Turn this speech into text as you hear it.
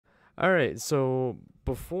Alright, so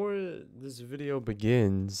before this video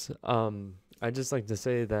begins, I'd just like to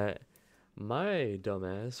say that my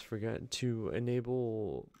dumbass forgot to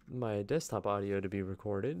enable my desktop audio to be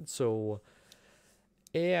recorded. So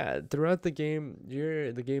yeah, throughout the game,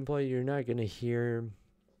 the gameplay, you're not gonna hear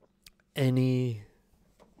any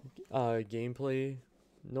gameplay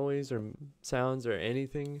noise or sounds or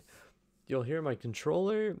anything. You'll hear my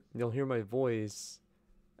controller, you'll hear my voice,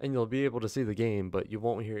 and you'll be able to see the game, but you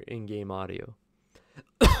won't hear in-game audio.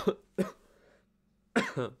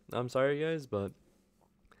 I'm sorry guys, but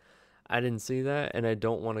I didn't see that, and I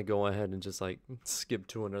don't want to go ahead and just like skip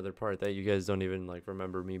to another part that you guys don't even like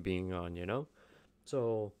remember me being on, you know?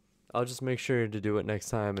 So I'll just make sure to do it next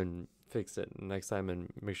time and fix it next time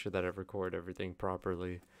and make sure that I record everything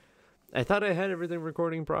properly. I thought I had everything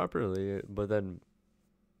recording properly, but then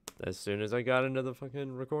as soon as I got into the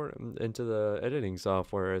into the editing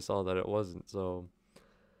software, I saw that it wasn't. So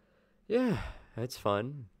yeah, that's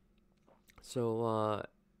fun. So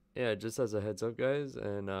yeah, just as a heads up guys,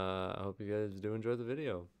 and I hope you guys do enjoy the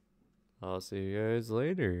video. I'll see you guys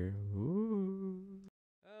later. Woo.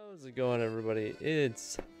 How's it going, everybody?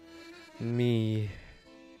 It's me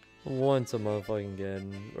once a motherfucking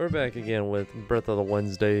again. We're back again with Breath of the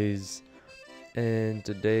Wednesdays, and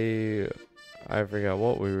today I forgot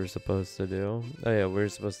what we were supposed to do. Oh yeah, we were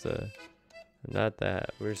supposed to, not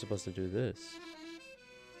that, we were supposed to do this.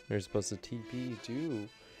 We were supposed to TP to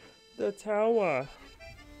the tower.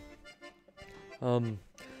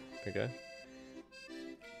 Okay.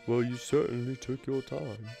 Well, you certainly took your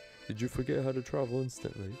time. Did you forget how to travel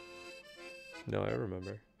instantly? No, I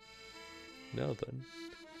remember. Now then,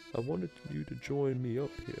 I wanted you to join me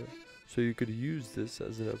up here, so you could use this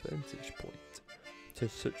as an vantage point to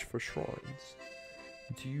search for shrines.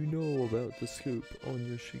 Do you know about the scope on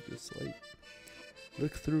your Sheikah slate?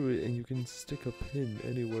 Look through it and you can stick a pin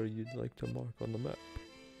anywhere you'd like to mark on the map.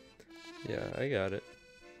 Yeah, I got it.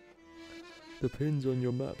 The pins on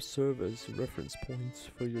your map serve as reference points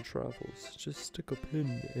for your travels. Just stick a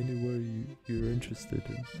pin anywhere you're interested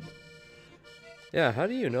in. Yeah, how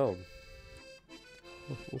do you know?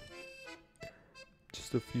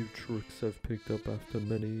 Just a few tricks I've picked up after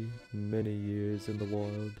many, many years in the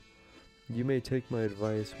wild. You may take my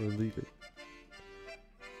advice or leave it.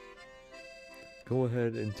 Go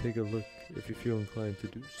ahead and take a look if you feel inclined to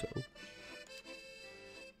do so.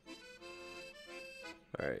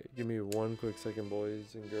 Alright, give me 1 quick second,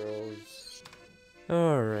 boys and girls.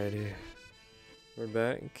 Alrighty. We're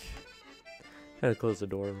back. Had to close the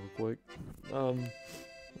door real quick.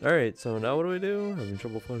 Alright, so now what do? Having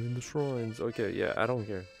trouble finding the shrines. Okay, yeah, I don't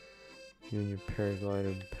care. You and your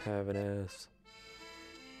paraglider having ass.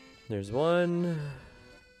 There's one.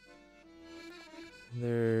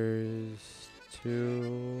 There's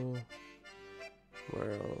two.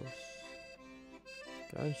 Where else?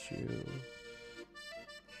 Got you.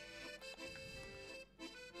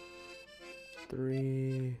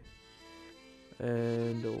 3.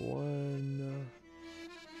 And 1.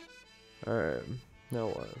 Alright, now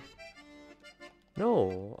what?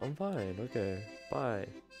 No, I'm fine. Okay, bye.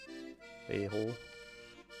 A-hole.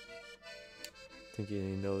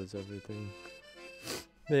 Thinking he knows everything.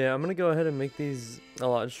 But yeah, I'm gonna go ahead and make these a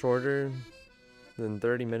lot shorter than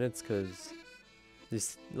 30 minutes because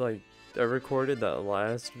this, like, I recorded that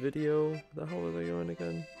last video. The hell was I going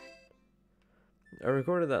again? I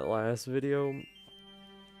recorded that last video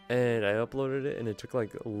and I uploaded it and it took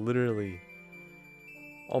like literally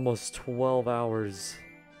almost 12 hours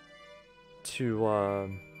to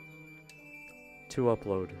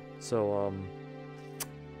upload. So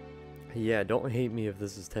yeah, don't hate me if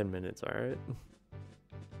this is 10 minutes, alright?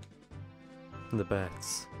 The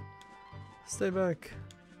bats. Stay back.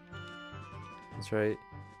 That's right.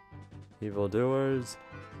 Evil doers.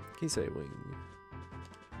 Kisei wing.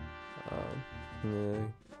 Yeah.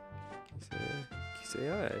 Kisei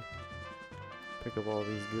eye. Pick up all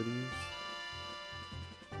these goodies.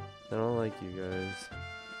 I don't like you guys.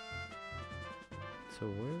 So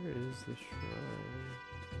where is the shrine?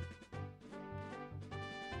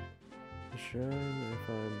 The shrine, if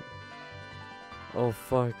I'm... Oh,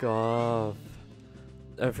 fuck off.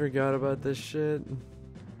 I forgot about this shit.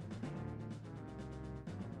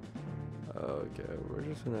 Okay, we're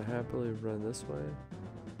just gonna happily run this way.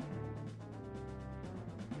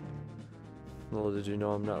 Little did you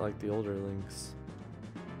know I'm not like the older links.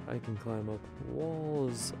 I can climb up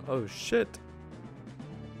walls. Oh shit!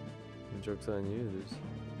 The joke's on you.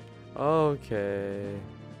 Okay.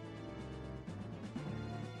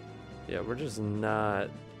 Yeah, we're just not...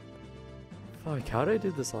 Fuck, how did I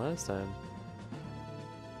do this last time?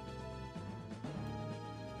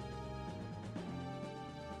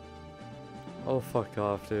 Oh, fuck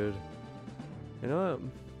off, dude. You know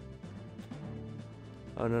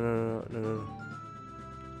what? Oh, no.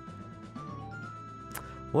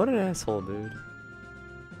 What an asshole, dude.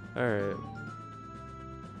 Alright.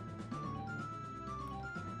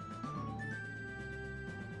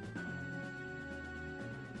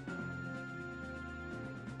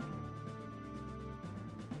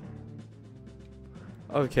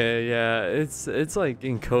 Okay, yeah, it's like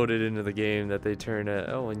encoded into the game that they turn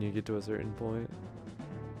at when you get to a certain point.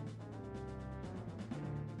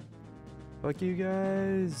 Fuck you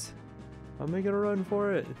guys. I'm making a run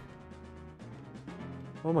for it.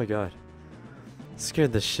 Oh my god.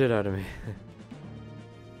 Scared the shit out of me.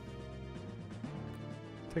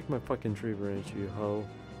 Take my fucking tree branch, you hoe.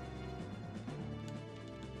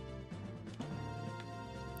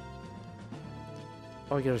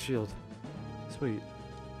 Oh, I got a shield. Sweet.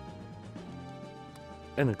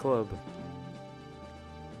 And a club.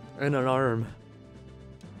 And an arm.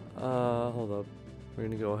 Hold up. We're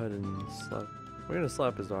gonna go ahead and slap. We're gonna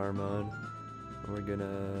slap his arm on. And we're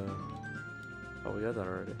gonna. Oh, we got that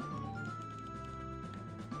already.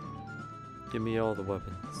 Give me all the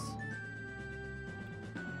weapons.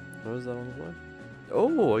 What was that on the way?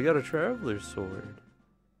 Oh, I got a traveler's sword.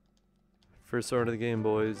 First sword of the game,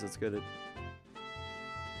 boys. Let's get it.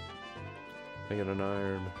 I got an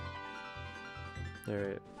arm.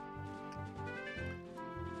 Alright.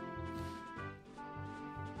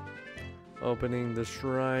 Opening the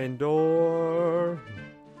shrine door.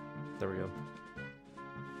 There we go.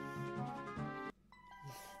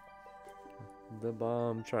 The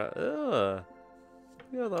bomb try. Ugh.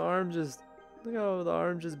 Look how the arm just. Look how the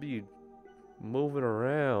arm just be moving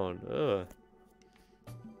around. Ugh.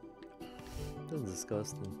 That's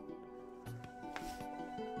disgusting.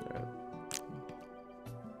 Alright.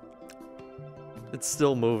 It's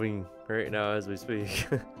still moving right now as we speak.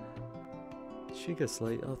 Sheikah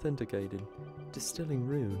Slate authenticated. Distilling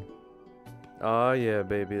rune. Oh yeah,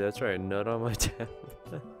 baby, that's right. Nut on my tab.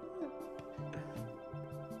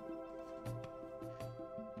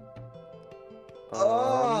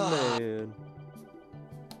 Oh man.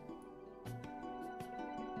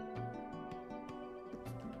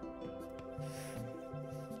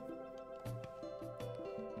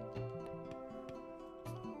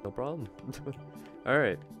 No problem.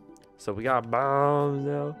 Alright. So we got bombs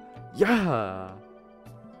now. Yeah!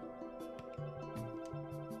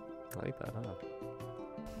 I like that, huh?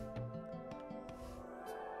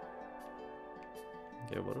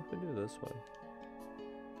 Okay, what if we do this way?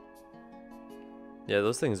 Yeah,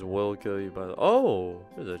 those things will kill you by the— oh!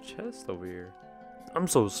 There's a chest over here. I'm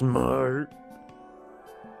so smart!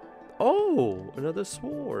 Oh! Another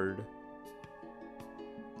sword!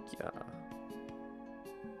 Yeah.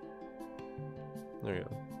 There you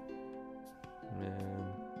go.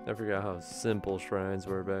 Man, I forgot how simple shrines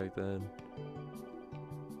were back then.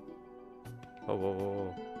 Oh, whoa, whoa,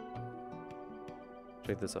 whoa.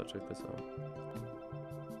 Check this out, check this out.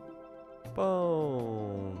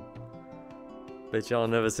 Boom! Bet y'all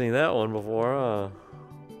never seen that one before, huh?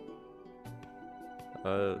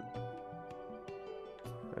 Alright,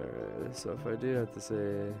 so if I do have to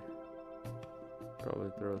say,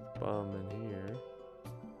 probably throw the bomb in here.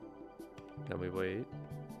 Then we wait.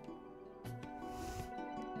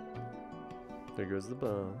 There goes the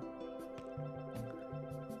bomb.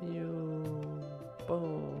 You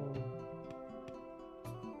boom.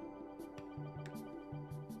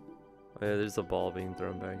 Oh, yeah, there's a ball being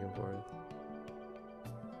thrown back and forth.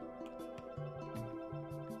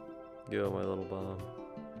 Go, my little bomb.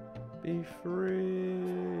 Be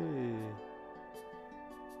free.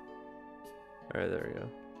 Alright, there we go.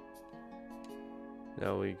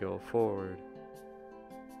 Now we go forward.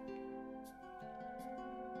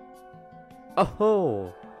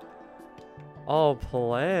 Oh! All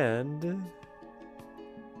planned.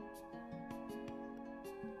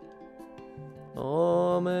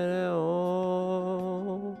 Oh man,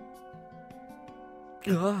 oh.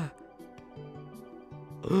 Ah.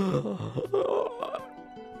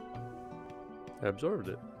 I absorbed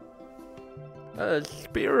it. A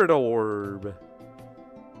spirit orb.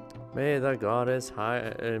 May the goddess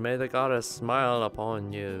smile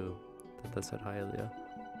upon you. That said Hylia.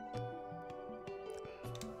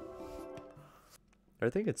 I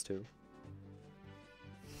think it's 2.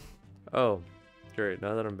 Oh, great.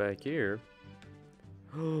 Now that I'm back here.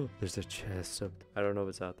 There's a chest up. I don't know if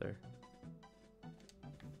it's out there.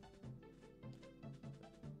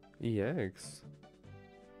 EX.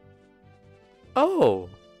 Oh!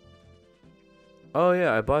 Oh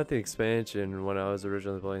yeah, I bought the expansion when I was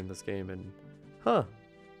originally playing this game and... huh.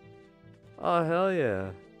 Oh hell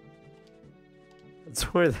yeah.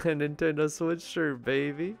 Let's wear that Nintendo Switch shirt,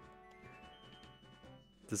 baby.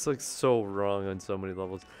 This looks so wrong on so many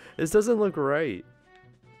levels. This doesn't look right.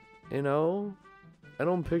 You know? I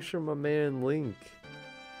don't picture my man Link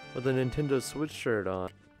with a Nintendo Switch shirt on.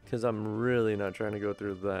 Because I'm really not trying to go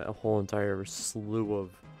through that whole entire slew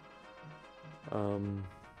of...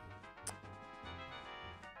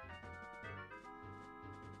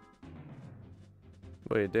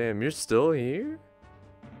 Wait, damn, you're still here?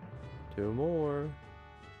 2 more.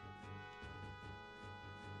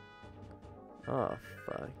 Oh,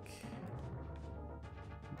 fuck.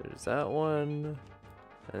 There's that one.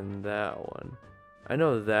 And that one. I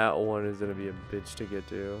know that one is gonna be a bitch to get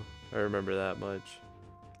to. I remember that much.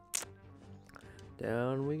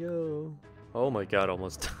 Down we go. Oh my god,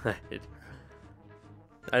 almost died.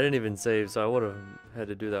 I didn't even save, so I would have had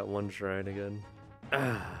to do that one shrine again.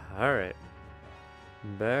 Alright.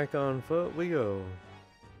 Back on foot we go.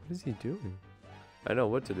 What is he doing? I know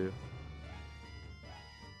what to do.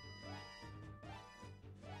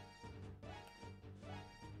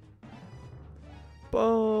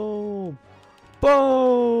 Boom!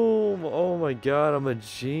 Boom! Oh my god, I'm a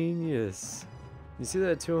genius. You see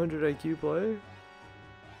that 200 IQ play?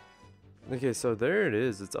 Okay, so there it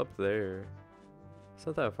is. It's up there. It's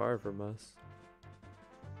not that far from us.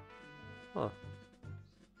 Huh.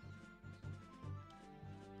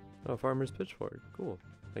 Oh, farmer's pitchfork. Cool.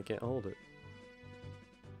 I can't hold it.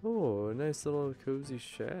 Oh, a nice little cozy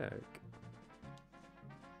shack.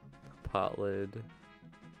 Pot lid.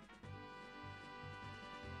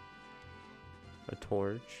 A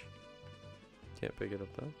torch. Can't pick it up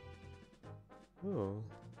though. Oh.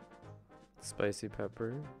 Spicy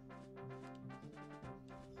pepper.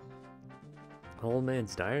 Old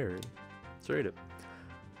man's diary. Let's read it.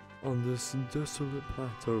 On this desolate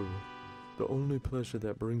plateau, the only pleasure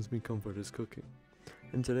that brings me comfort is cooking.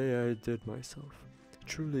 And today I did myself.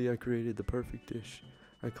 Truly I created the perfect dish.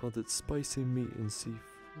 I called it spicy meat and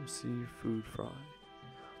seafood fry.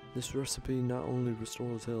 This recipe not only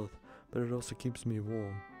restores health, but it also keeps me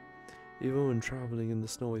warm, even when traveling in the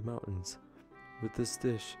snowy mountains. With this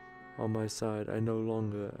dish on my side, I no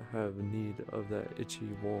longer have need of that itchy,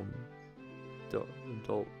 warm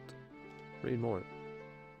adult. Read more.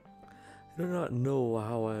 I do not know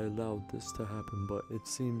how I allowed this to happen, but it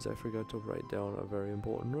seems I forgot to write down a very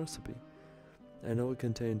important recipe. I know it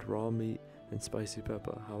contained raw meat and spicy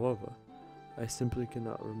pepper, however, I simply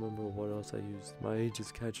cannot remember what else I used. My age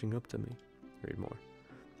is catching up to me. Read more.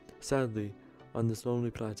 Sadly, on this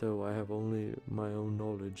lonely plateau, I have only my own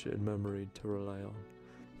knowledge and memory to rely on.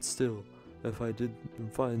 Still, if I did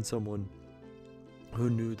find someone who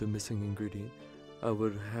knew the missing ingredient, I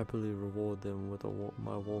would happily reward them with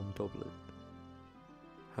my warm doublet.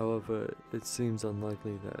 However, it seems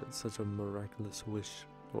unlikely that such a miraculous wish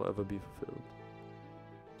will ever be fulfilled.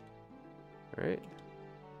 Alright.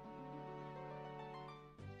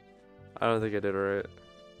 I don't think I did it right.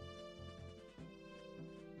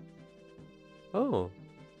 Oh,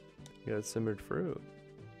 you got simmered fruit.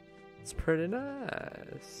 It's pretty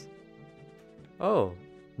nice. Oh,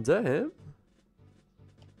 is that him?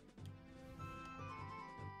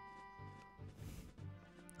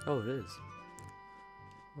 Oh, it is.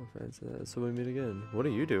 Oh, fancy that. So we meet again. What are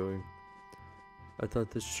you doing? I thought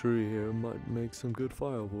this tree here might make some good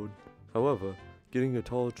firewood. However, getting a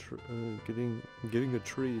tall getting a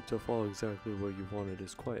tree to fall exactly where you want it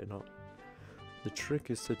is quite an art. The trick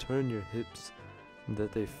is to turn your hips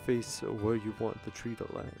that they face where you want the tree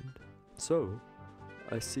to land. So,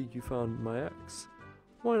 I see you found my axe.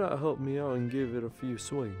 Why not help me out and give it a few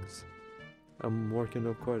swings? I'm working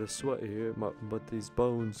up quite a sweat here, but these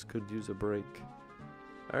bones could use a break.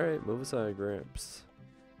 Alright, move aside, Gramps.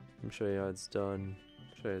 Let me show you how it's done.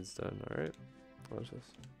 Show you how it's done, alright? Watch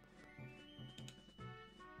this.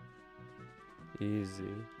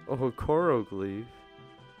 Easy. Oh, a Korok leaf.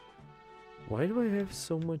 Why do I have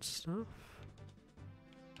so much stuff?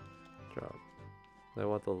 Drop. I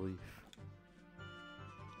want the leaf.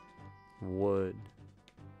 Wood.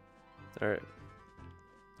 Alright.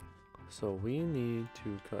 So we need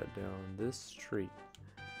to cut down this tree.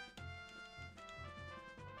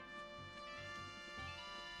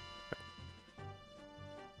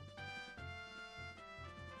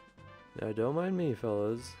 Now don't mind me,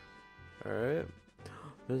 fellas. Alright.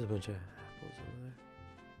 There's a bunch of apples over there.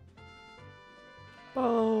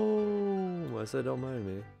 Boom! I said don't mind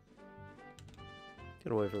me.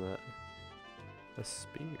 Get away from that. A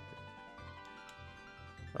spear.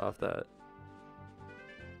 Off that.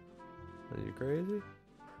 Are you crazy?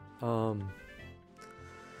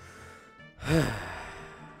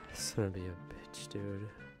 It's gonna be a bitch, dude.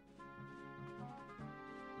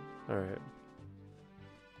 Alright.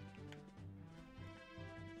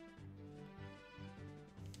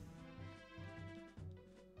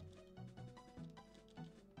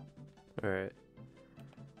 Alright.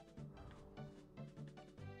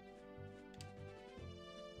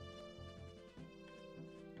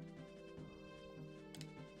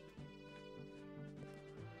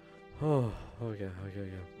 Oh, okay.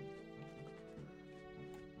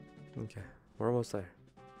 Okay, we're almost there.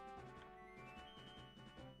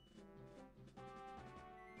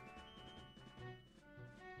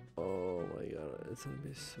 Oh my god, it's gonna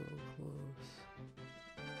be so close.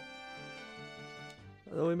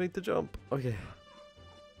 And then we make the jump. Okay.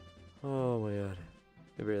 Oh my god.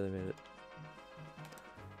 I barely made it.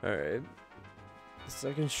 Alright.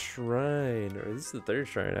 Second shrine. Or this is the third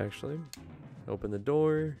shrine actually. Open the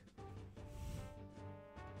door.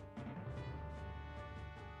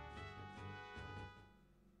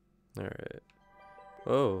 Alright.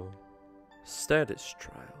 Oh. Status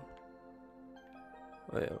trial.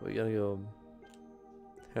 Oh yeah, we gotta go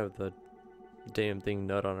have the damn thing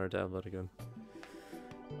nut on our tablet again.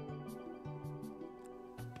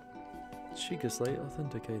 Sheikah Slate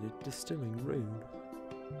authenticated distilling rune.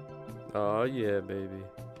 Oh yeah, baby.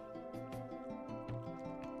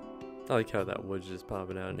 I like how that wood's just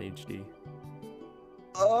popping out in HD.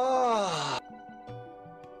 Oh!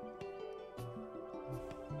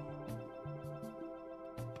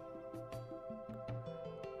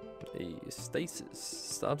 Stasis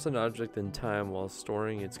stops an object in time while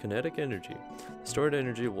storing its kinetic energy. The stored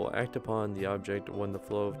energy will act upon the object when the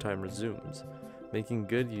flow of time resumes. Making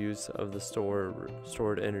good use of the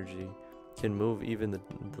stored energy can move even the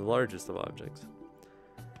largest of objects.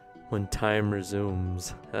 When time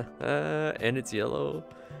resumes. And it's yellow,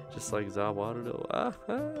 just like Zawado.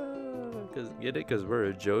 Get it? Because we're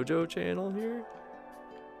a JoJo channel here?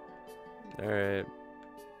 Alright.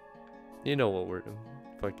 You know what we're doing.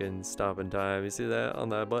 Fucking stop in time. You see that on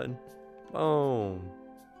that button? Boom.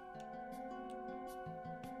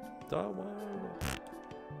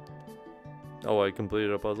 Oh, I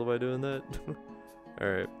completed a puzzle by doing that?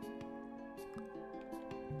 Alright.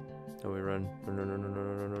 Oh, we run.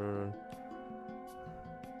 Run.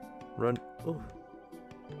 Run. Oh.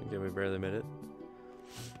 Okay, we barely made it.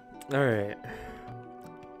 Alright.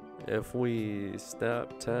 If we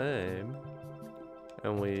stop time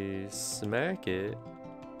and we smack it,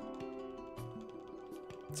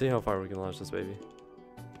 see how far we can launch this baby.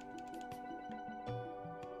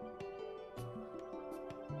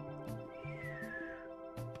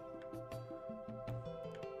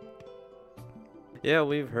 Yeah,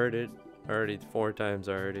 we've heard it already 4 times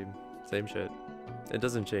already. Same shit. It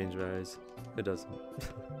doesn't change, guys. It doesn't.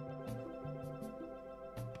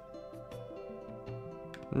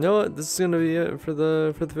 You know what? This is gonna be it for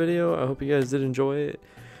the video. I hope you guys did enjoy it.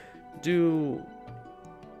 Do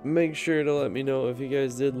make sure to let me know if you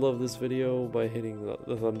guys did love this video by hitting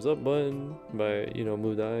the thumbs up button, by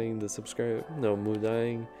mudaing the subscribe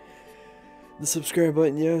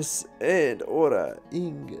button, yes, and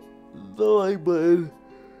oraing the like button.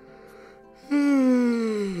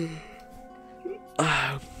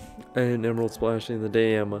 And emerald splashing the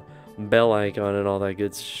damn bell icon and all that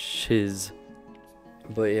good shiz.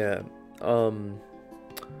 But yeah, I'm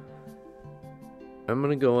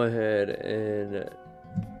gonna go ahead and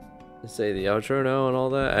say the outro now and all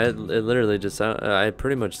that. It literally just I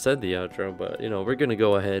pretty much said the outro, but we're gonna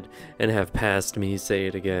go ahead and have past me say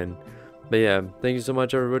it again. But yeah, thank you so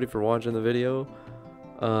much everybody for watching the video.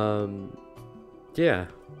 Yeah,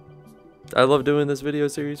 I love doing this video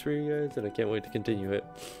series for you guys, and I can't wait to continue it.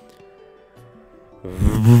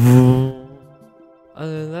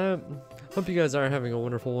 Other than that, hope you guys are having a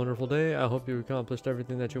wonderful day. I hope you accomplished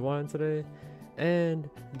everything that you wanted today. And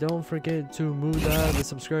don't forget to muda the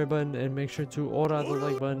subscribe button, and make sure to ora the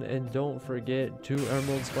like button, and don't forget to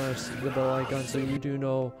emerald splash the bell icon so you do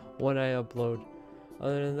know when I upload.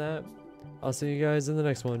 Other than that, I'll see you guys in the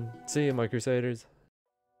next one. See you, my Crusaders.